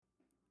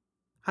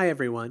Hi,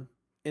 everyone.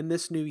 In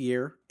this new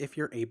year, if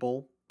you're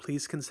able,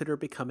 please consider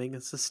becoming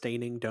a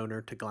sustaining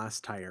donor to Glass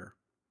Tire.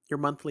 Your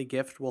monthly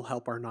gift will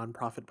help our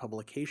nonprofit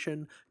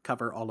publication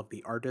cover all of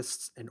the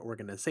artists and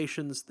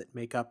organizations that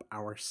make up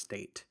our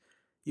state.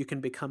 You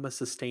can become a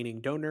sustaining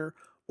donor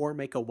or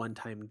make a one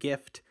time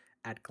gift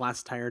at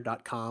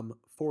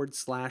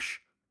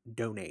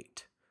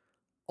glasstire.com/donate.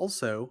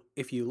 Also,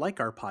 if you like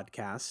our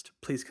podcast,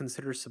 please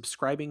consider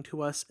subscribing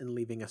to us and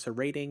leaving us a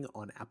rating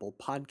on Apple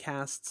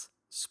Podcasts,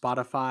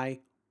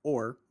 Spotify,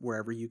 or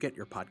wherever you get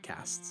your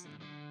podcasts.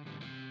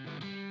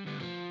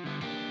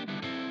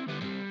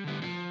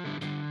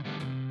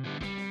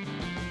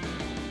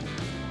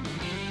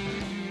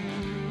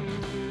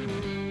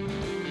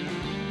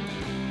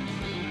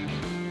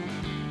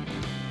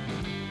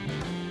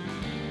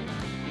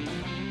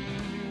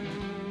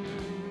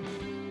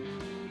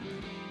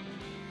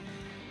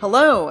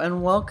 Hello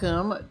and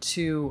welcome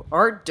to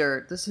Art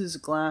Dirt. This is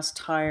Glass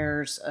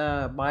Tire's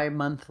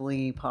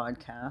bi-monthly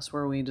podcast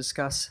where we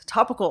discuss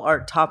topical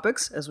art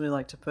topics, as we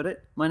like to put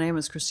it. My name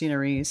is Christina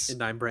Reese.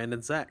 And I'm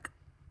Brandon Zek.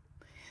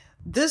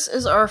 This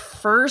is our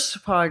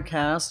first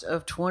podcast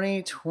of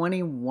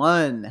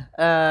 2021.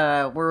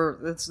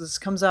 This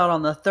comes out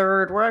on the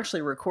 3rd. We're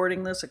actually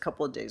recording this a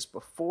couple of days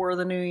before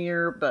the new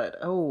year,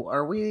 but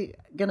are we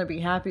going to be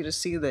happy to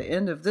see the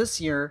end of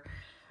this year?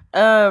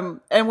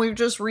 And we've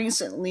just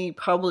recently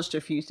published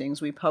a few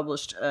things. We're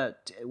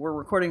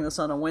recording this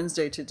on a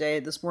Wednesday today.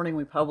 This morning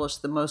we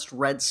published the most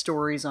read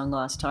stories on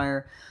Glass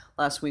Tire.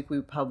 Last week we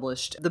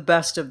published the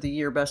best of the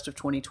year, best of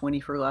 2020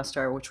 for Glass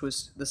Tire, which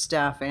was the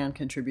staff and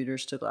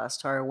contributors to Glass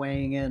Tire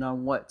weighing in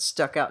on what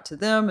stuck out to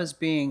them as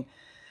being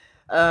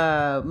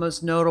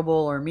most notable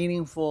or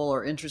meaningful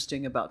or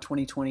interesting about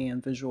 2020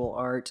 in visual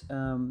art.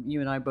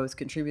 You and I both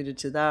contributed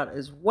to that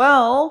as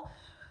well.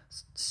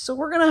 So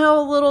we're going to have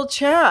a little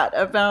chat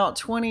about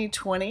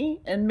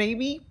 2020 and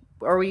maybe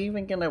are we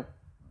even going to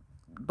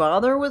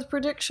bother with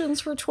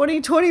predictions for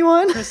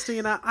 2021?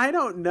 Christina, I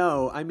don't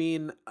know. I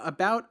mean,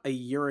 about a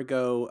year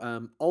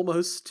ago,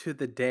 almost to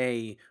the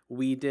day,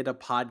 we did a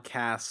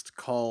podcast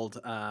called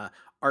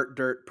Art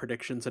Dirt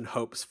Predictions and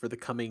Hopes for the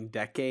Coming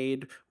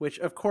Decade, which,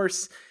 of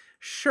course,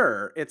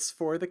 sure, it's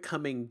for the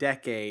coming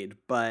decade,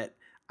 but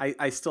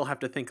I still have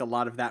to think a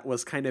lot of that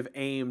was kind of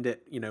aimed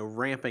at,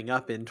 ramping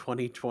up in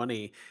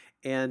 2020.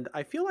 And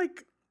I feel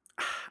like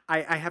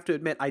I have to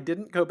admit, I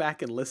didn't go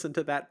back and listen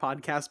to that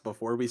podcast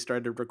before we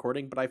started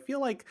recording, but I feel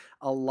like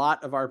a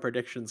lot of our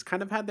predictions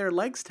kind of had their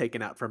legs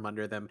taken out from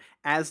under them,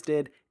 as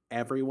did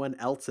everyone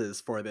else's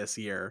for this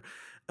year.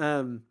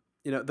 Um,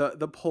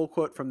 the poll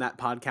quote from that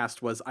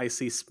podcast was, "I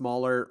see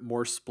smaller,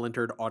 more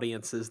splintered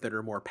audiences that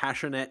are more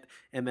passionate,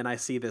 and then I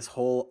see this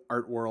whole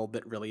art world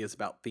that really is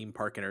about theme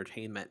park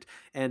entertainment."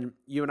 And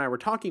you and I were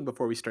talking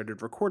before we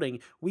started recording,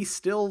 we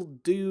still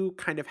do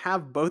kind of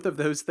have both of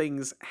those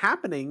things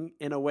happening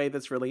in a way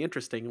that's really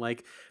interesting.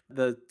 Like,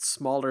 the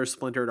smaller,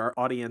 splintered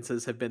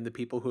audiences have been the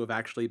people who have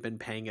actually been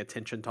paying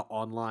attention to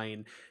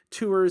online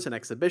tours and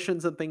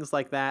exhibitions and things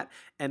like that.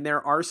 And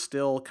there are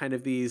still kind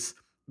of these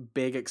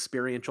big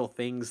experiential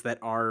things that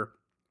are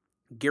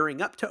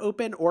gearing up to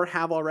open or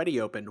have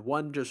already opened.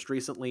 One just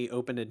recently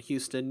opened in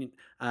Houston.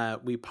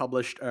 We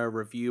published a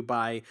review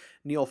by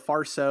Neil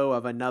Farso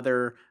of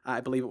another, I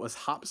believe it was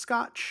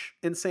Hopscotch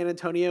in San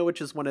Antonio,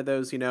 which is one of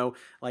those,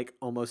 like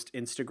almost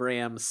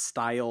Instagram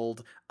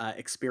styled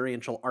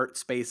experiential art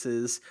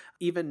spaces.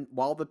 Even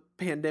while the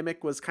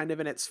pandemic was kind of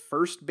in its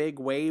first big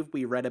wave,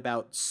 we read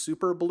about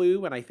Super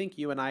Blue, and I think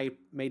you and I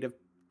made a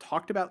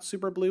talked about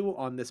Super Blue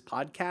on this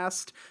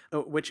podcast,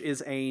 which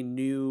is a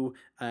new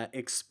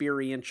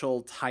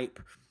experiential type,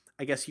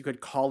 I guess you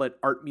could call it,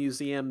 art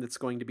museum that's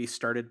going to be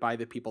started by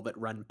the people that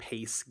run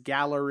Pace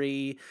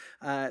Gallery.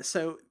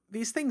 So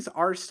these things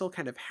are still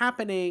kind of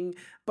happening,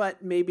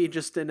 but maybe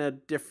just in a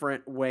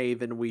different way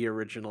than we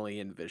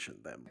originally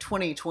envisioned them.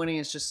 2020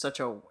 is just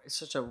such a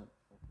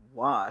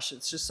wash.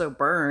 It's just so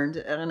burned,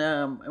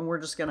 and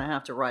we're just gonna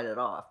have to write it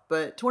off.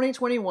 But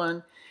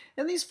 2021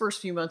 and these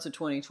first few months of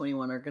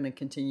 2021 are going to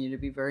continue to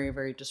be very,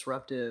 very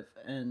disruptive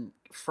and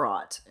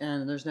fraught,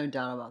 and there's no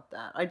doubt about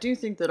that. I do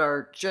think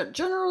that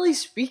generally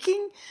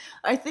speaking,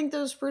 I think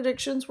those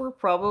predictions were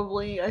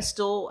probably. I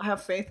still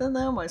have faith in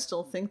them. I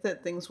still think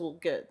that things will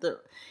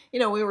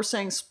we were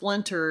saying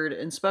splintered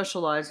and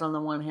specialized on the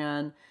one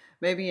hand.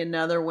 Maybe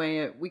another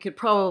way we could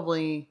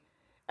probably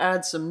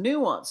add some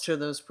nuance to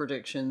those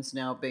predictions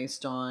now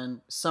based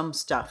on some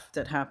stuff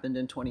that happened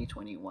in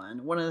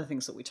 2021. One of the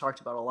things that we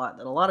talked about a lot,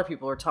 that a lot of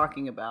people are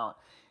talking about,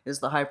 is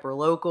the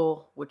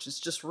hyperlocal, which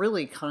is just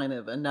really kind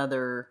of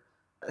another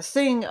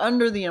thing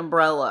under the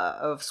umbrella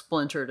of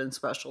splintered and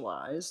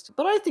specialized.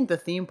 But I think the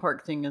theme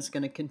park thing is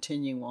going to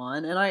continue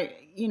on, and I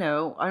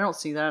don't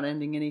see that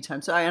ending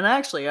anytime soon. And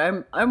actually,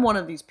 I'm one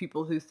of these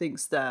people who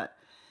thinks that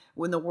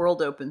when the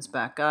world opens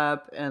back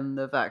up and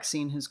the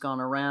vaccine has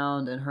gone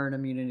around and herd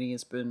immunity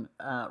has been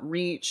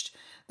reached,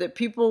 that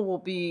people will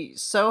be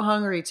so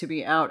hungry to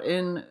be out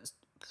in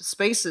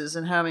spaces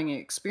and having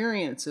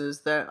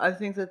experiences that I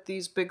think that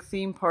these big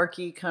theme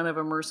parky kind of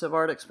immersive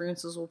art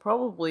experiences will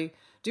probably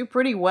do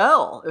pretty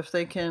well if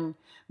they can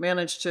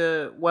manage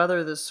to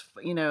weather this,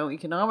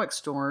 economic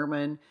storm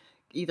and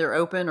either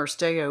open or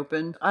stay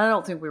open. I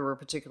don't think we were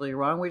particularly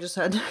wrong. We just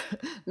had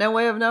no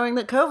way of knowing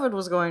that COVID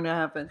was going to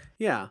happen.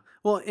 Yeah.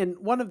 Well, and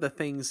one of the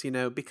things,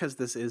 because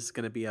this is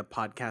going to be a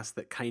podcast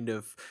that kind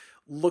of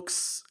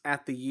looks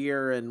at the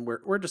year, and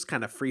we're just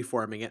kind of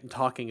free-forming it and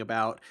talking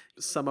about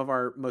some of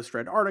our most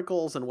read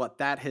articles and what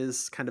that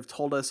has kind of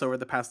told us over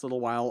the past little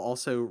while,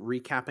 also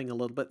recapping a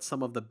little bit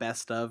some of the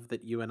best of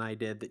that you and I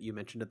did that you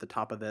mentioned at the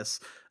top of this.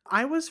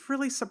 I was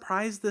really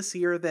surprised this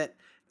year that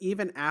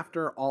even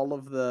after all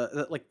of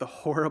the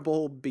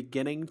horrible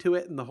beginning to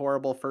it and the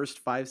horrible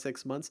first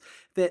 5-6 months,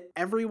 that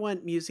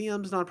everyone,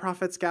 museums,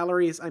 nonprofits,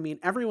 galleries, I mean,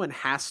 everyone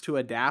has to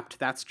adapt.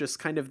 That's just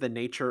kind of the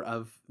nature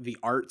of the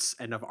arts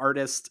and of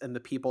artists and the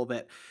people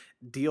that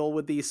deal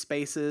with these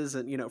spaces.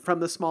 And,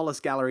 from the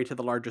smallest gallery to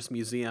the largest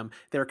museum,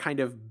 they're kind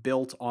of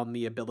built on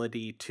the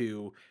ability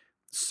to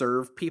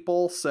serve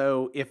people.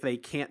 So if they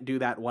can't do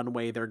that one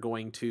way, they're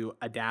going to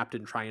adapt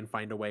and try and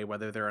find a way,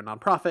 whether they're a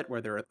nonprofit,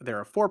 whether they're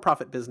a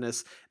for-profit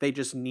business, they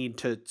just need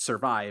to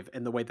survive.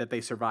 And the way that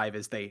they survive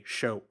is they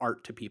show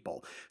art to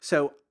people.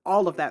 So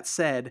all of that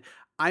said,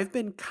 I've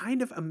been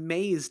kind of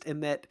amazed in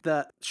that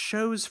the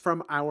shows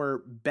from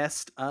our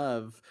best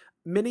of,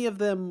 many of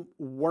them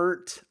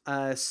weren't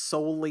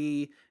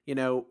solely,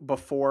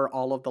 before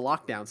all of the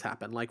lockdowns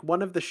happened. Like,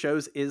 one of the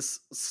shows is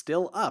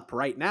still up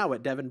right now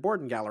at Devon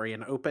Borden Gallery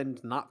and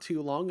opened not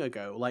too long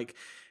ago. Like,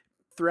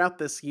 throughout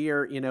this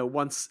year,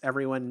 once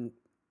everyone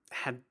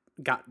had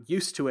got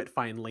used to it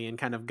finally and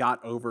kind of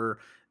got over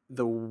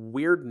the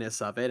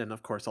weirdness of it, and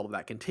of course all of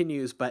that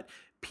continues, but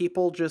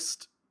people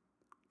just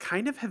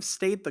kind of have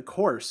stayed the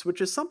course,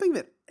 which is something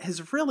that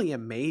has really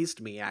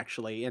amazed me,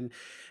 actually. And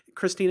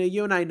Christina,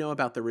 you and I know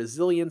about the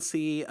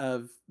resiliency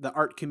of the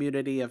art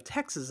community, of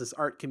Texas's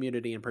art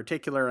community in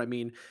particular. I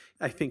mean,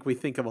 I think we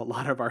think of a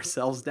lot of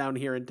ourselves down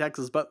here in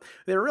Texas, but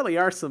there really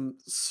are some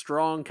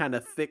strong, kind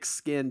of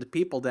thick-skinned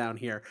people down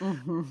here.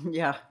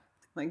 Yeah,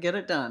 like get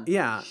it done.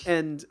 Yeah,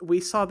 and we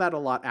saw that a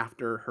lot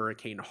after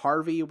Hurricane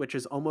Harvey, which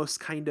is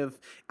almost kind of,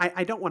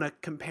 I don't want to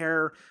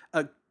compare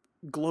a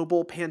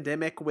global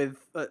pandemic with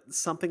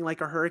something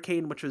like a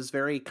hurricane, which was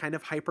very kind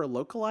of hyper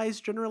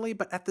localized generally,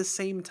 but at the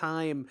same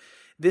time,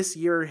 this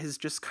year has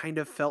just kind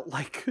of felt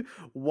like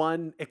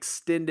one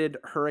extended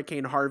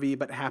Hurricane Harvey,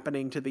 but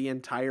happening to the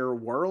entire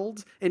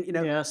world. And,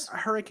 Yes.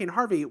 Hurricane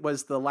Harvey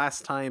was the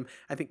last time,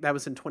 I think that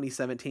was in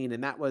 2017.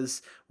 And that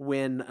was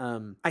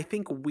when I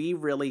think we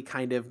really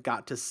kind of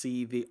got to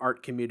see the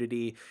art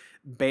community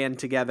band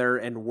together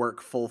and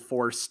work full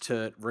force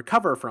to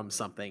recover from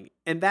something.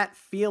 And that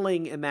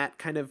feeling and that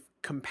kind of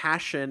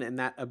compassion and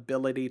that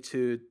ability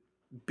to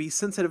be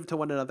sensitive to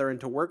one another and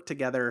to work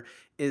together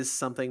is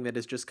something that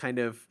is just kind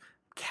of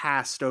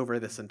cast over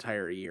this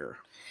entire year.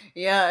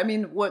 Yeah, I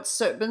mean,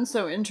 been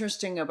so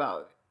interesting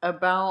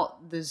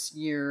about this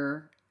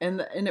year,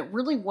 and it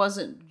really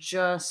wasn't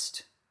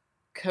just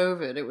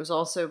COVID. It was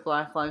also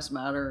Black Lives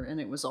Matter,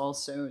 and it was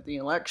also the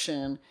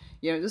election.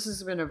 This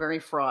has been a very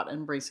fraught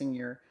and bracing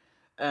year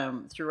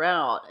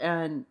throughout,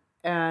 and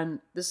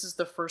this is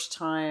the first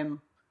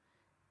time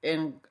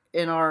in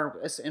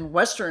in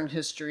Western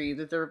history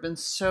that there have been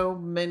so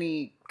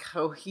many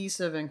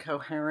cohesive and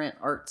coherent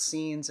art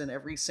scenes in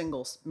every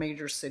single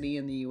major city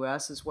in the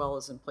U.S. as well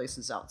as in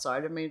places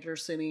outside of major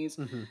cities.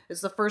 Mm-hmm.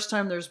 It's the first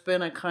time there's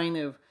been a kind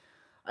of,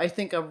 I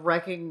think, a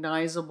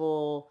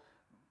recognizable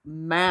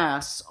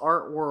mass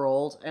art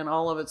world and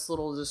all of its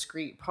little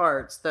discrete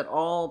parts that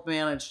all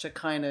managed to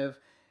kind of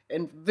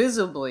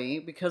invisibly,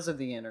 because of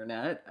the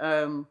internet,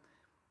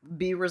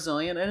 be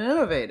resilient and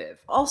innovative.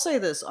 I'll say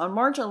this, on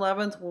March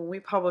 11th, when we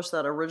published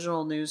that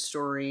original news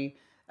story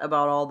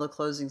about all the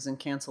closings and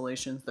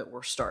cancellations that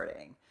were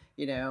starting,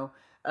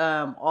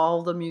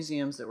 all the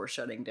museums that were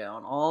shutting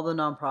down, all the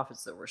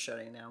nonprofits that were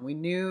shutting down, we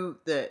knew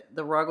that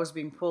the rug was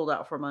being pulled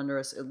out from under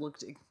us. It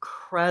looked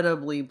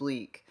incredibly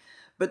bleak.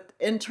 But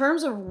in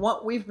terms of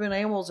what we've been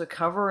able to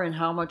cover and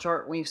how much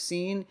art we've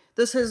seen,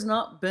 this has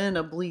not been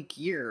a bleak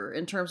year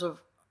in terms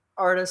of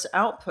artist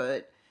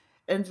output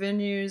and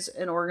venues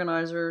and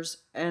organizers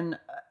and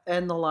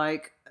the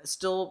like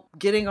still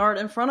getting art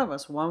in front of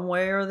us one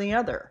way or the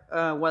other,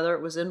 whether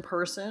it was in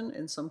person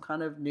in some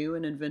kind of new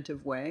and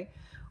inventive way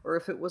or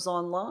if it was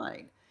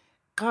online.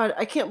 God,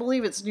 I can't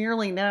believe it's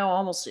nearly now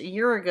almost a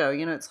year ago.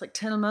 It's like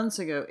 10 months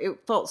ago.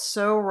 It felt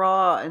so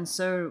raw and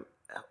so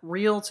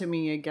real to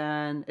me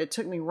again. It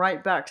took me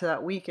right back to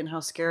that week and how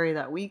scary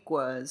that week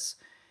was,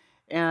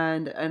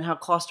 and how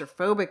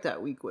claustrophobic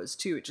that week was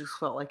too. It just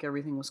felt like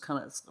everything was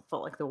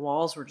felt like the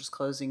walls were just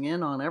closing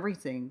in on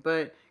everything.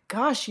 But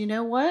gosh, you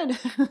know what?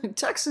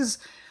 Texas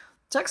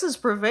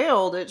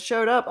prevailed. It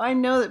showed up. I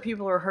know that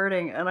people are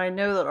hurting, and I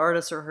know that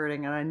artists are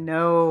hurting, and I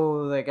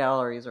know that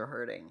galleries are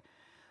hurting.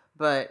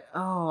 But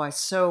I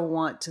so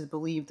want to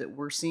believe that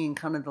we're seeing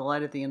kind of the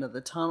light at the end of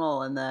the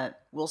tunnel and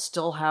that we'll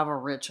still have a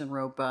rich and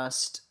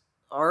robust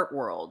art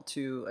world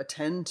to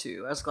attend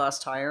to as Glass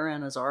Tire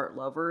and as art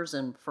lovers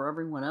and for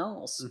everyone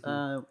else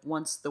Hmm.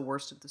 once the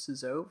worst of this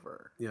is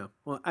over. Yeah.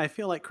 Well, I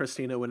feel like,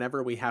 Christina,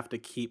 whenever we have to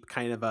keep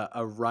kind of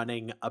a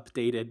running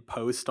updated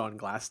post on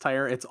Glass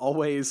Tire, it's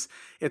always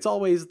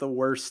the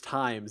worst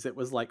times. It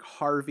was like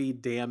Harvey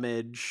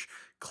damage,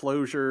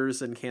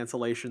 closures and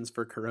cancellations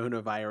for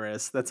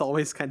coronavirus. That's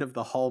always kind of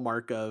the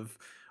hallmark of,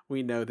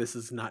 we know this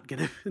is not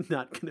gonna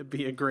not gonna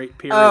be a great Oh,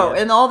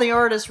 period. and all the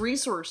artist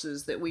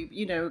resources that we,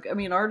 I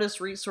mean, artist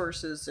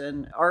resources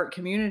and art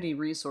community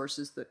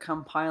resources that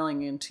come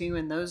piling in too,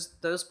 and those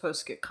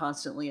posts get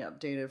constantly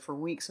updated for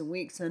weeks and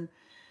weeks. And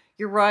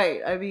you're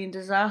right. I mean,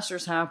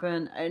 disasters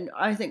happen, and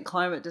I think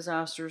climate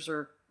disasters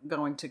are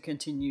going to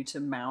continue to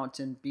mount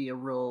and be a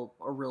real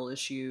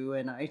issue.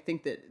 And I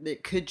think that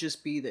it could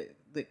just be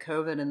that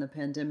COVID and the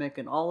pandemic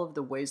and all of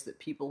the ways that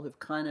people have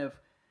kind of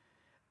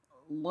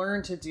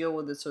learn to deal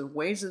with it. So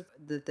ways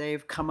that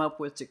they've come up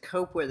with to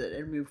cope with it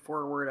and move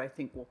forward, I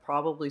think will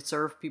probably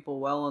serve people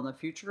well in the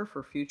future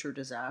for future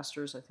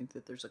disasters. I think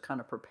that there's a kind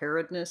of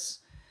preparedness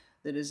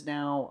that is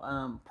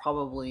now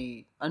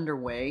probably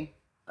underway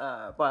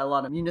by a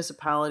lot of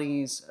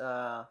municipalities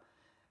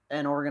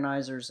and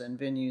organizers and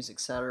venues,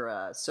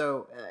 etc.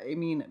 So, I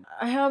mean,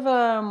 I have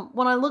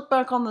when I look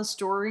back on the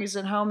stories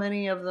and how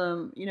many of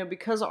them,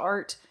 because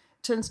art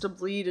tends to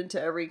bleed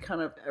into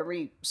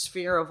every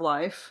sphere of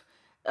life.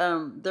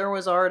 There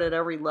was art at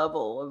every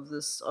level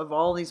of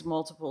all these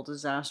multiple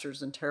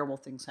disasters and terrible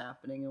things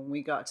happening, and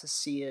we got to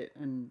see it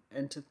and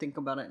to think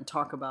about it and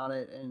talk about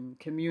it and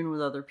commune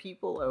with other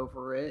people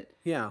over it.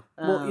 Yeah.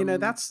 Well,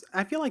 Um,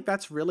 I feel like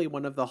that's really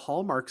one of the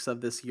hallmarks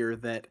of this year,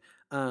 that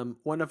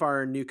one of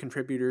our new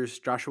contributors,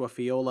 Joshua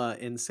Fiola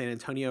in San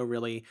Antonio,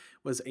 really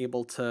was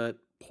able to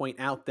point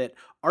out that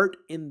art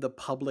in the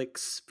public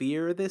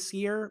sphere this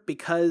year,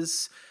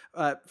 because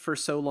for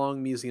so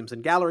long museums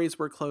and galleries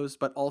were closed,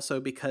 but also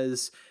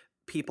because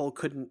people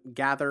couldn't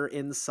gather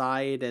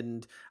inside.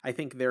 And I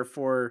think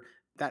therefore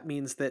that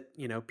means that,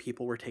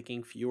 people were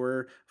taking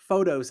fewer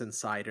photos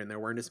inside, and there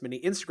weren't as many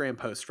Instagram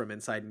posts from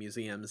inside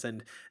museums.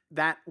 And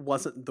that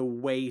wasn't the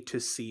way to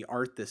see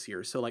art this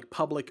year. So, like,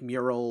 public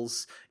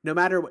murals, no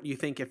matter what you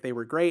think, if they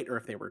were great or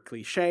if they were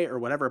cliche or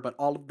whatever, but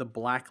all of the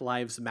Black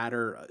Lives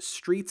Matter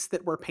streets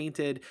that were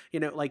painted,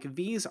 like,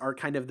 these are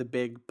kind of the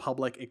big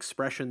public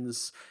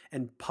expressions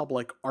and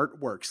public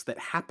artworks that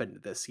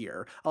happened this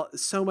year.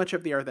 So much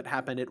of the art that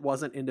happened, it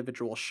wasn't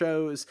individual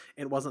shows,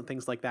 it wasn't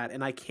things like that.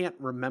 And I can't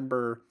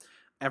remember,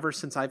 ever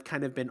since I've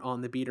kind of been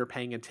on the beat or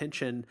paying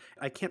attention,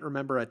 I can't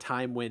remember a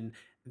time when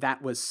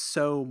that was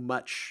so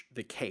much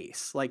the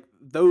case. Like,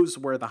 those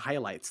were the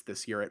highlights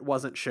this year. It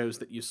wasn't shows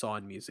that you saw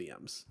in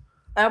museums.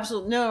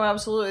 Absolutely, no,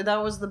 absolutely.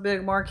 That was the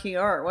big marquee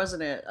art,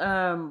 wasn't it?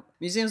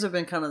 Museums have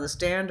been kind of the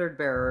standard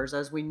bearers,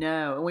 as we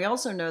know, and we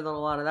also know that a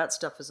lot of that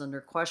stuff is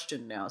under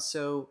question now.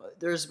 So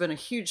there's been a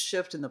huge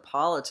shift in the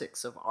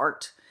politics of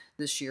art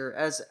this year,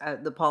 as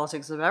the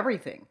politics of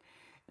everything,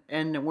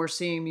 and we're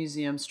seeing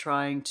museums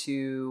trying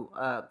to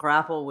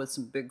grapple with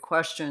some big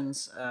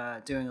questions,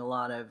 doing a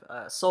lot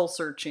of soul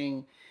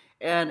searching.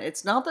 And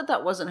it's not that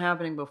that wasn't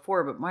happening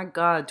before, but my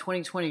God,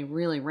 2020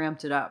 really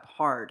ramped it up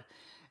hard.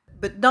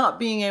 But not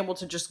being able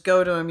to just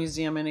go to a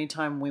museum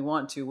anytime we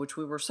want to, which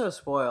we were so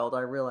spoiled, I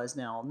realize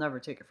now, I'll never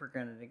take it for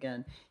granted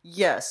again.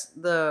 Yes,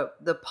 the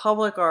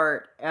public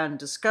art and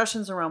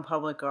discussions around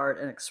public art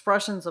and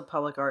expressions of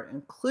public art,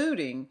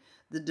 including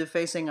the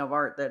defacing of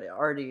art that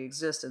already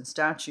exists in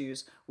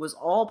statues, was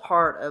all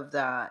part of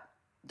that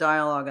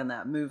dialogue and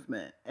that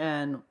movement.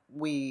 And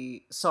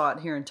we saw it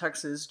here in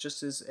Texas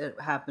just as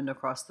it happened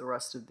across the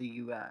rest of the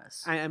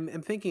US.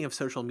 I'm thinking of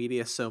social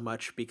media so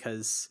much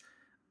because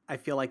I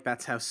feel like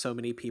that's how so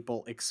many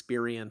people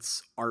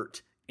experience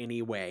art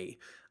anyway.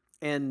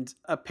 And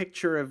a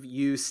picture of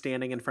you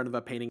standing in front of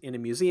a painting in a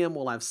museum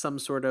will have some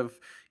sort of,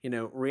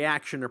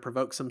 reaction or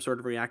provoke some sort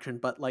of reaction.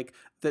 But, like,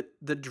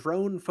 the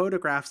drone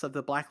photographs of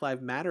the Black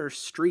Lives Matter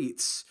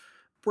streets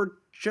were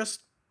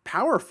just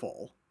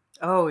powerful.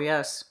 Oh,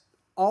 yes.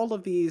 All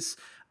of these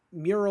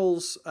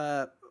murals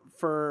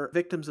for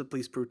victims of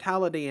police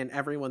brutality and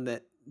everyone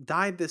that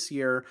died this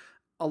year,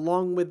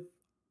 along with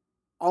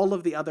all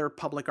of the other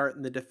public art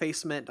and the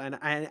defacement. And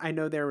I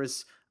know there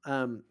was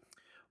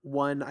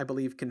one, I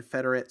believe,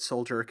 Confederate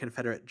soldier,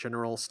 Confederate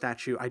general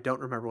statue. I don't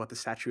remember what the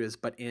statue is,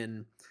 but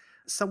in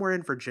somewhere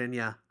in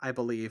Virginia, I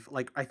believe,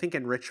 like, I think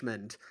in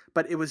Richmond,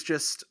 but it was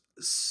just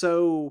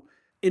so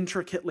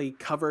intricately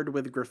covered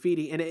with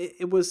graffiti, and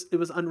it was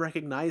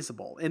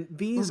unrecognizable. And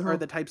these are Hmm.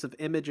 the types of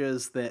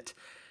images that,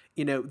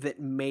 that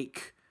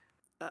make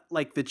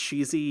like the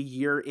cheesy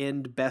year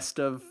end best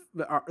of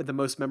the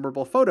most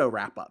memorable photo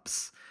wrap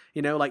ups,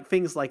 like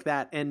things like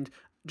that. And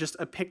just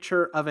a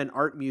picture of an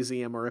art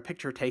museum or a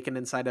picture taken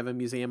inside of a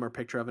museum or a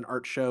picture of an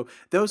art show,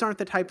 those aren't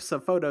the types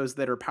of photos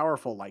that are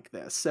powerful like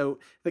this. So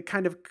the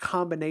kind of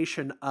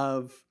combination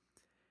of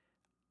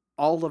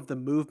all of the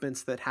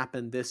movements that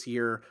happened this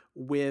year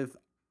with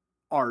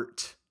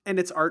art, and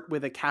it's art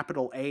with a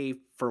capital A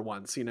for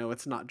once,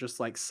 it's not just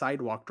like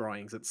sidewalk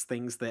drawings, it's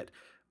things that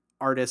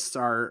artists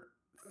are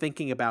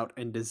thinking about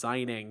and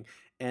designing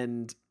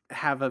and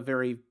have a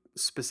very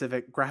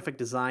specific graphic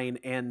design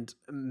and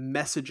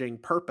messaging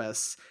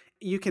purpose,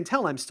 you can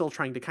tell I'm still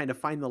trying to kind of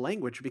find the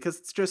language because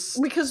it's just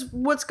Because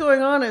what's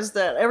going on is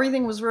that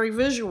everything was very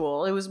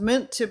visual. It was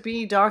meant to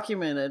be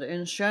documented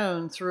and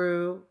shown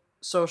through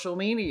social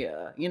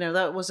media.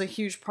 That was a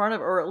huge part of,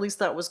 or at least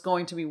that was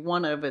going to be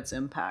one of its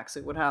impacts.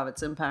 It would have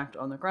its impact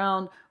on the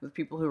ground with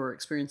people who were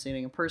experiencing it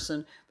in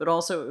person, but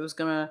also it was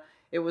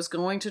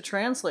going to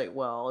translate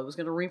well. It was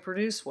going to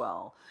reproduce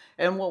well.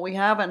 And what we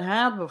haven't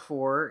had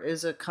before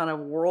is a kind of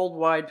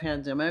worldwide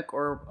pandemic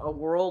or a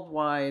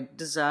worldwide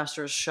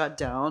disastrous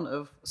shutdown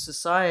of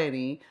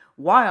society,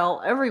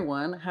 while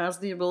everyone has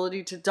the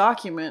ability to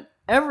document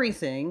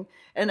everything,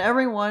 and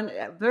everyone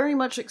very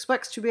much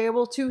expects to be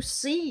able to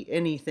see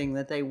anything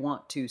that they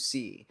want to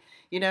see.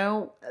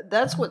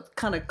 That's what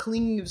kind of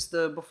cleaves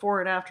the before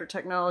and after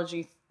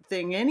technology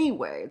thing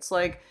anyway. It's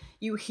like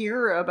you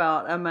hear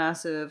about a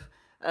massive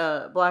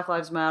Black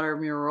Lives Matter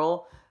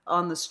mural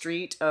on the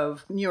street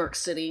of New York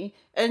City,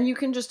 and you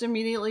can just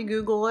immediately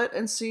Google it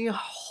and see a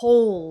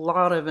whole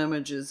lot of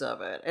images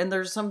of it. And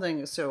there's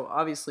something so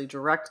obviously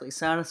directly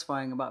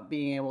satisfying about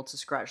being able to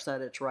scratch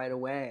that itch right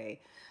away.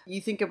 You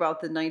think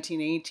about the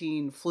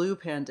 1918 flu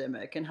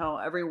pandemic and how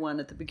everyone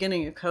at the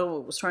beginning of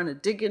COVID was trying to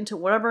dig into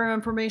whatever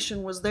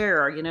information was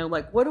there,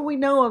 like what do we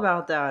know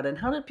about that? And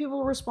how did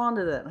people respond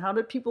to that? And how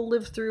did people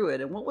live through it?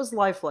 And what was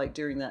life like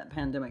during that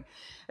pandemic?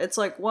 It's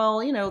like, well,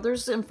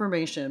 there's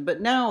information, but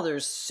now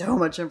there's so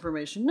much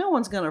information. No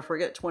one's going to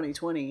forget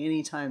 2020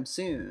 anytime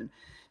soon.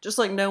 Just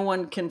like no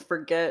one can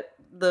forget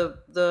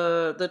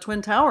the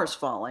Twin Towers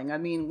falling. I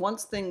mean,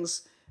 once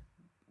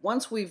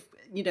we've,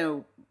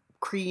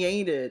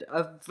 created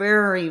a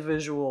very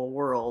visual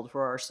world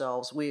for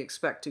ourselves, we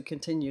expect to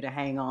continue to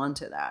hang on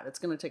to that. It's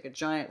going to take a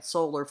giant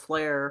solar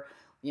flare,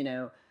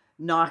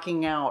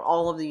 knocking out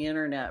all of the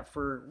internet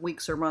for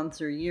weeks or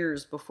months or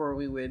years before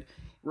we would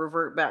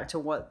revert back to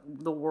what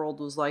the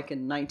world was like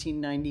in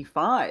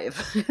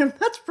 1995.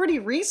 That's pretty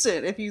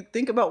recent if you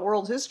think about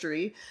world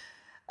history.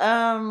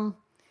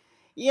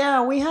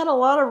 Yeah, we had a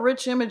lot of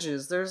rich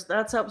images.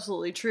 That's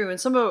absolutely true, and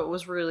some of it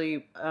was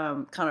really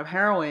kind of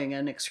harrowing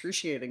and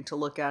excruciating to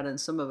look at, and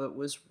some of it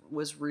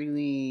was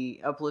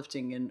really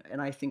uplifting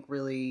and I think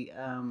really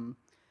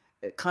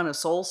kind of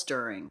soul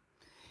stirring.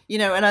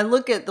 And I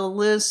look at the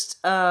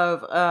list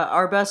of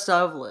our best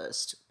of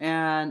list,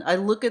 and I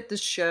look at the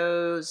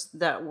shows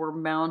that were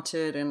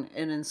mounted and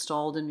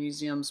installed in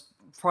museums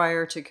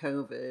prior to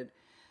COVID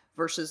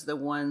versus the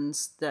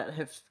ones that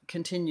have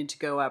continued to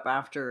go up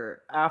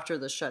after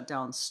the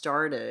shutdown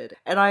started.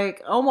 And I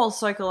almost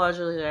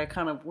psychologically, I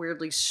kind of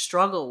weirdly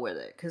struggle with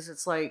it because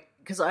it's like,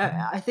 because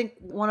I think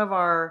one of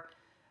our,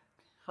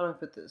 how do I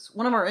put this?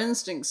 One of our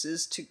instincts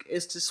is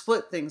to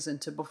split things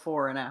into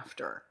before and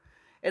after,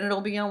 and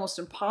it'll be almost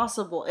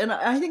impossible. And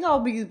I think I'll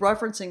be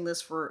referencing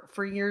this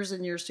for years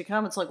and years to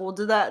come. It's like, well,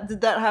 did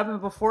that happen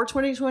before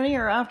 2020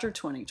 or after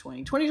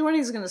 2020? 2020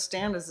 is going to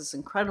stand as this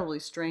incredibly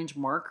strange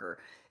marker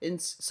in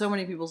so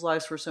many people's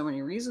lives for so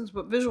many reasons,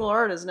 but visual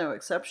art is no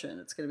exception.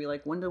 It's going to be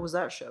like, when was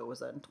that show? Was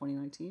that in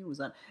 2019?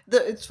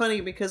 It's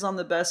funny because on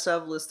the best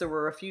of list, there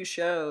were a few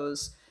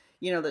shows,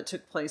 that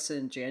took place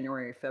in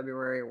January,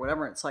 February, or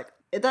whatever. It's like,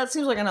 that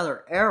seems like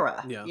another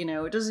era. yeah.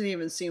 It doesn't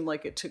even seem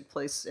like it took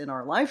place in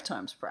our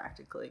lifetimes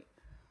practically.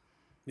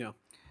 Yeah.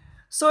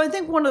 So I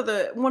think one of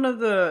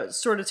the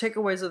sort of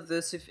takeaways of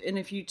this,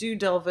 if you do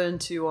delve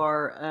into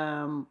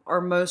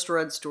our most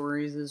read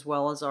stories as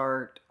well as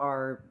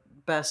our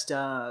best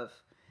of,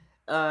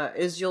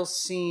 is you'll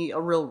see a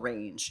real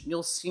range.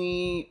 You'll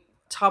see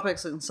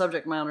topics and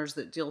subject matters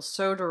that deal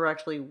so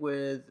directly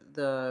with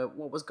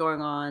what was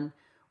going on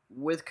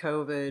with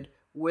COVID,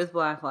 with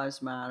Black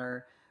Lives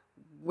Matter,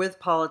 with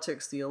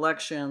politics, the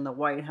election, the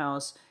White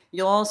House.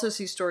 You'll also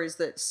see stories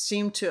that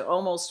seem to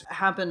almost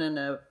happen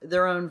in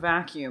their own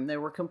vacuum. They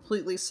were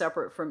completely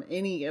separate from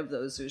any of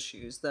those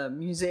issues. The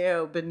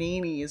Museo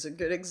Benini is a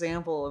good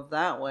example of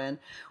that one.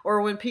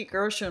 Or when Pete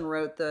Gershon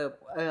wrote the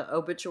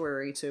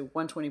obituary to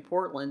 120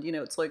 Portland,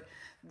 it's like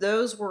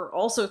those were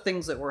also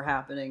things that were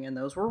happening, and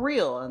those were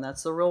real, and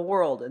that's the real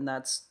world, and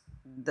that's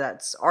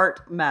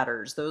art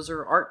matters. Those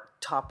are art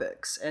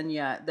topics, and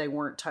yet they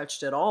weren't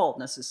touched at all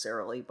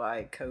necessarily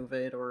by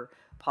COVID or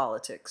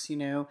politics.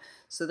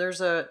 So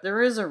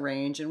there is a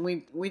range, and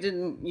we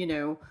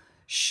didn't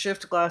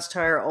shift Glass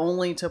Tire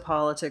only to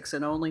politics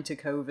and only to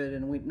COVID,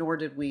 and nor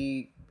did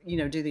we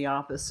do the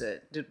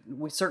opposite.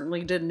 We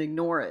certainly didn't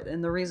ignore it,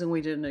 and the reason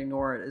we didn't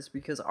ignore it is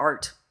because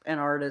art and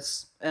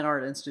artists and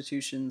art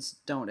institutions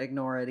don't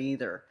ignore it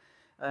either.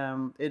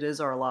 It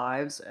is our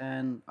lives,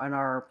 and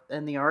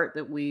the art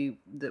that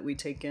we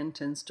take in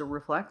tends to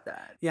reflect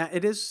that. Yeah,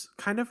 it is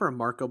kind of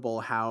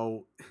remarkable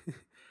how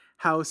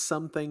how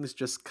some things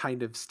just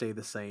kind of stay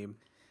the same.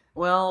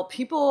 Well,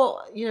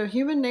 people,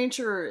 human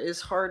nature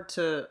is hard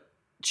to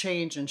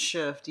change and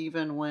shift,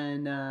 even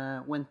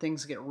when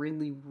things get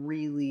really,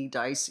 really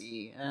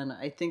dicey. And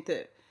I think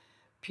that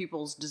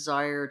people's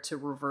desire to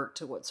revert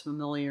to what's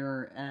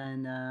familiar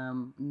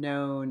and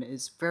known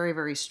is very,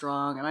 very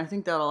strong, and I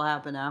think that'll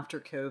happen after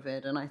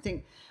COVID. And I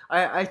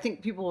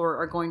think people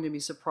are going to be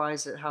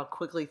surprised at how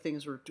quickly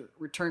things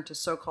return to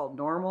so-called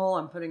normal.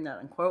 I'm putting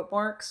that in quote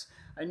marks.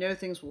 I know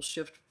things will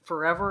shift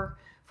forever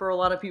for a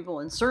lot of people,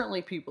 and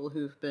certainly people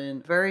who've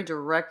been very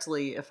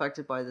directly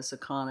affected by this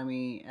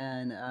economy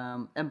and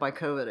by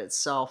COVID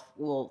itself.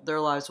 Will their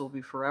lives will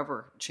be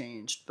forever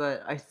changed.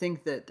 But I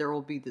think that there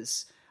will be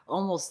this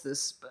almost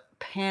this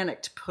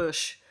panicked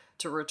push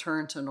to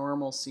return to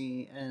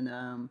normalcy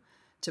and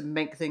to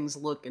make things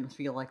look and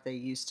feel like they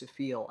used to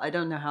feel. I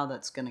don't know how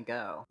that's going to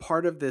go.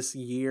 Part of this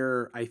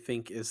year, I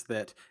think, is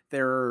that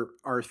there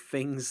are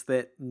things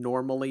that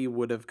normally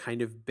would have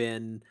kind of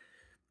been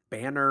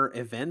banner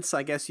events,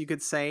 I guess you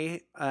could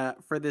say,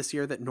 for this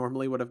year that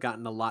normally would have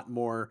gotten a lot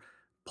more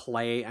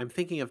play. I'm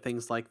thinking of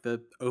things like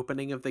the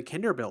opening of the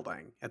Kinder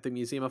Building at the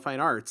Museum of Fine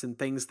Arts, and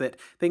things that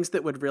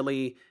would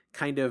really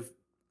kind of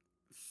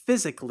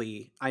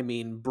physically, I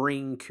mean,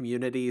 bring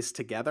communities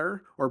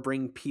together or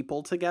bring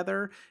people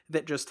together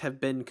that just have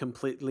been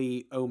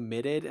completely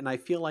omitted. And I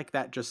feel like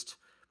that just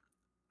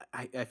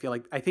I feel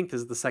like I think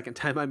this is the second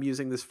time I'm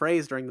using this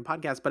phrase during the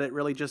podcast, but it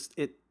really just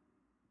it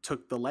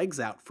took the legs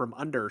out from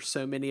under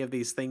so many of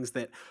these things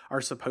that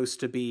are supposed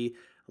to be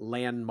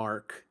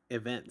landmark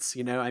events.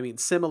 I mean,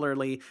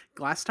 similarly,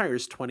 Glass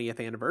Tire's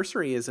 20th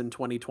anniversary is in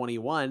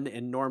 2021,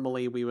 and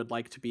normally we would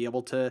like to be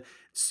able to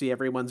see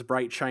everyone's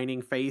bright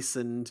shining face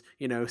and,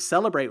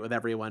 celebrate with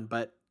everyone,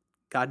 but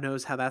God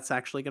knows how that's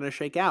actually going to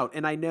shake out.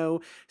 And I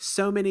know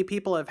so many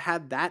people have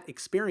had that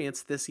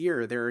experience this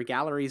year. There are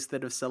galleries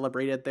that have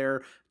celebrated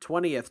their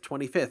 20th,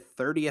 25th,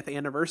 30th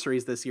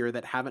anniversaries this year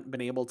that haven't been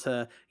able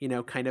to,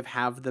 kind of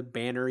have the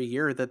banner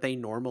year that they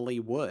normally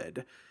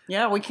would.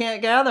 Yeah, we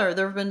can't gather.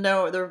 There have been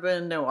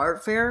no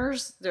art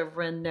fairs. There have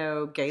been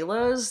no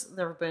galas.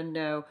 There have been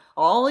no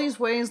all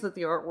these ways that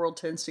the art world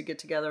tends to get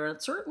together,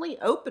 and certainly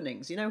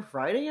openings.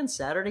 Friday and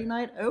Saturday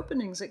night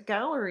openings at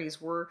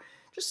galleries were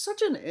just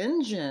such an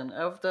engine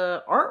of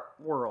the art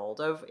world,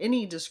 of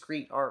any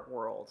discrete art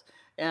world.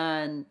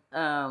 And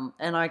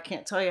I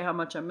can't tell you how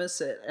much I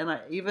miss it. And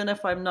even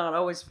if I'm not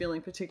always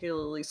feeling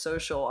particularly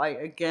social,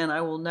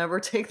 I will never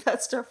take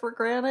that stuff for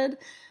granted.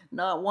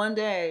 Not one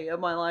day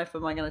of my life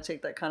am I going to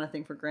take that kind of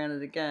thing for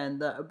granted again.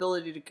 The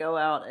ability to go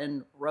out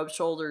and rub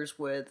shoulders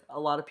with a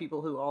lot of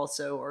people who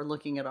also are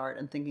looking at art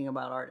and thinking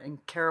about art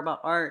and care about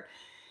art.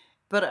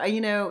 But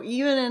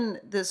even in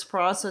this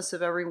process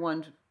of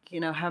everyone,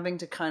 having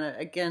to kind of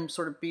again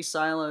sort of be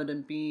siloed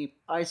and be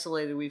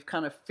isolated, we've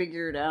kind of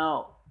figured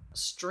out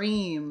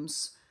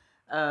streams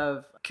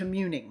of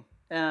communing,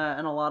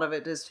 and a lot of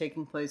it is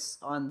taking place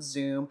on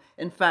Zoom.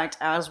 In fact,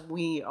 as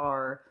we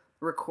are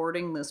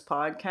recording this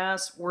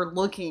podcast, we're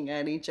looking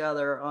at each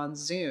other on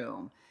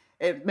Zoom.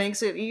 It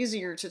makes it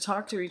easier to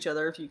talk to each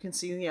other if you can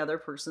see the other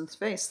person's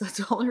face. That's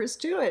all there is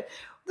to it.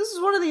 This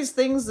is one of these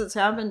things that's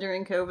happened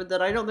during COVID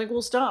that I don't think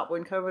will stop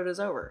when COVID is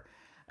over.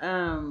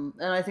 And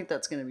I think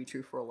that's going to be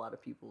true for a lot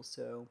of people.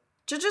 So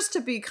just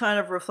to be kind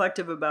of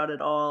reflective about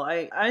it all,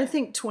 I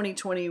think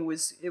 2020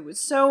 was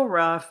so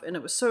rough and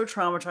it was so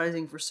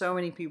traumatizing for so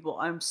many people.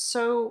 I'm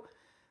so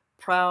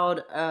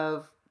proud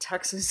of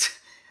Texas,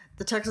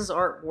 the Texas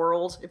art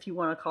world, if you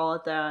want to call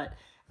it that.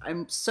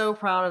 I'm so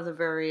proud of the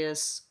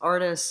various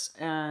artists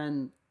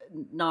and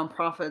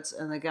nonprofits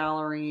and the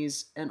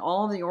galleries and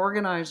all of the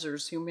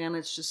organizers who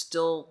managed to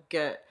still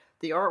get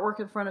the artwork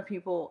in front of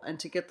people and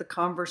to get the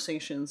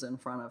conversations in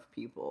front of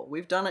people.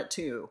 We've done it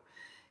too.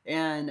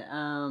 And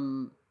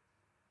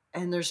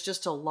there's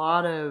just a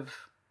lot of,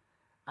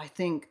 I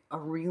think, a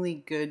really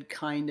good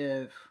kind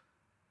of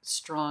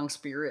strong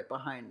spirit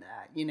behind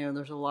that.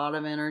 There's a lot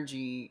of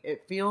energy.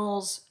 It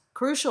feels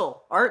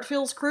crucial. Art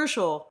feels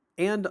crucial.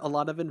 And a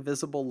lot of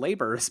invisible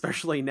labor,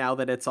 especially now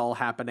that it's all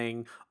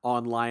happening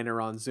online or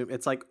on Zoom.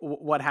 It's like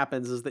what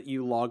happens is that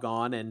you log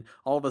on and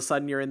all of a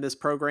sudden you're in this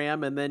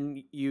program and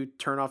then you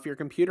turn off your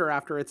computer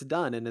after it's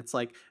done. And it's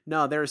like,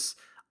 no, there's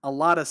a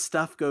lot of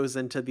stuff goes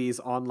into these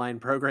online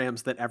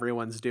programs that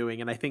everyone's doing.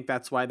 And I think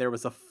that's why there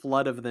was a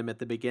flood of them at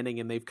the beginning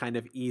and they've kind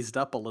of eased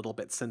up a little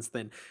bit since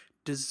then.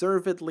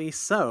 Deservedly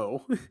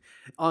so.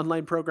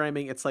 Online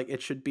programming, it's like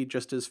it should be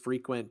just as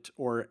frequent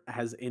or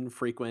as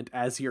infrequent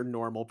as your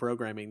normal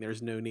programming.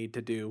 There's no need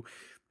to do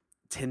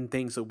 10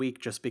 things a week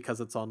just because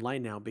it's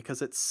online now,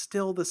 because it's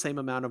still the same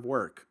amount of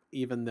work,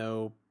 even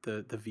though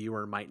the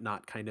viewer might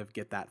not kind of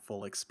get that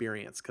full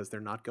experience because they're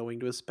not going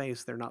to a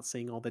space. They're not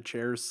seeing all the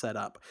chairs set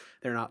up.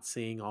 They're not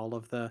seeing all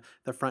of the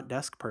front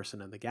desk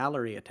person and the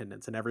gallery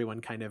attendants and everyone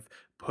kind of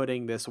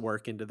putting this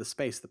work into the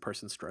space, the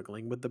person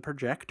struggling with the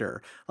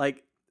projector.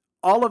 Like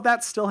all of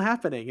that's still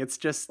happening. It's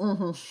just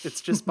it's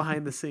just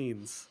behind the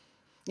scenes.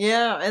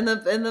 Yeah, and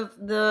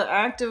the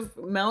act of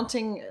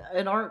mounting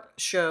an art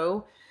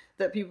show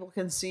that people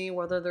can see,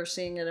 whether they're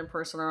seeing it in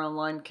person or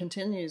online,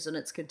 continues, and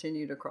it's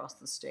continued across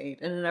the state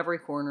and in every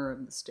corner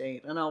of the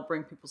state. And I'll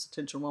bring people's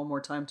attention one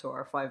more time to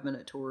our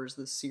 5-minute tours,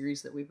 this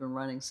series that we've been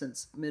running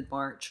since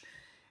mid-March.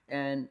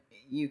 and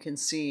you can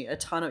see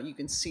you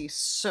can see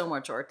so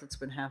much art that's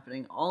been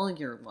happening all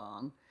year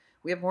long.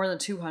 We have more than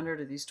 200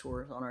 of these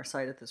tours on our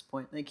site at this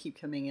point. They keep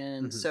coming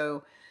in. Mhm.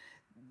 So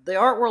the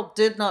art world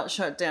did not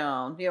shut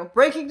down.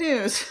 Breaking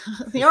news: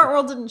 the art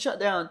world didn't shut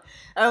down.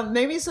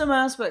 Maybe some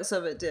aspects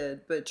of it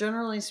did, but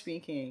generally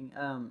speaking,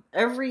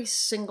 every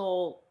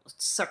single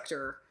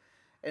sector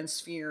and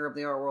sphere of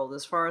the art world,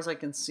 as far as I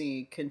can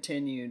see,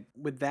 continued.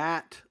 With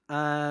that,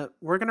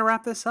 we're going to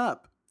wrap this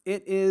up.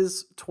 It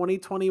is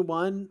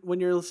 2021 when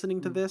you're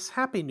listening to Mm. this.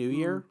 Happy New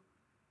Year.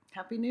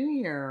 Happy New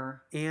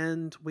Year.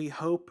 And we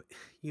hope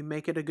you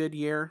make it a good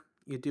year.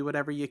 You do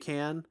whatever you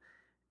can.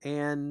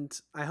 And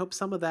I hope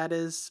some of that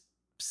is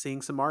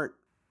seeing some art.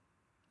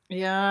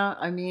 Yeah,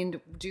 I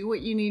mean, do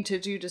what you need to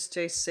do to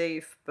stay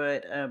safe,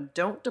 but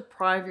don't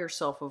deprive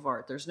yourself of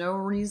art. There's no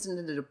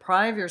reason to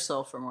deprive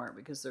yourself from art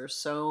because there's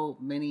so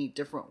many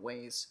different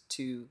ways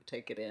to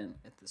take it in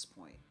at this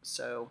point.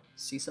 So,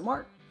 see some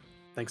art.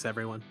 Thanks,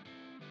 everyone.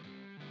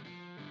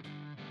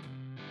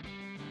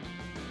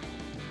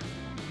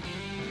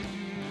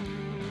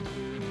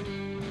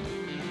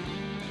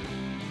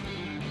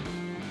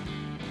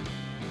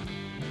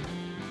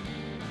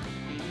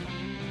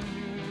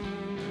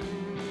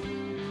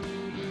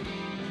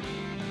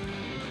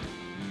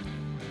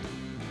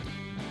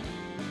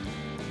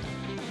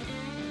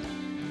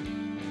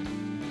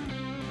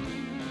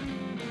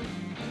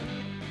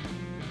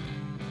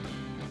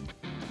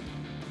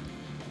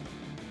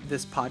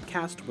 This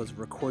podcast was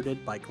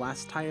recorded by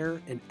Glasstire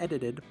and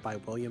edited by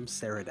William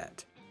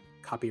Saradet.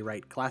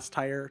 Copyright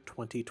Glasstire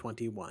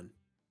 2021.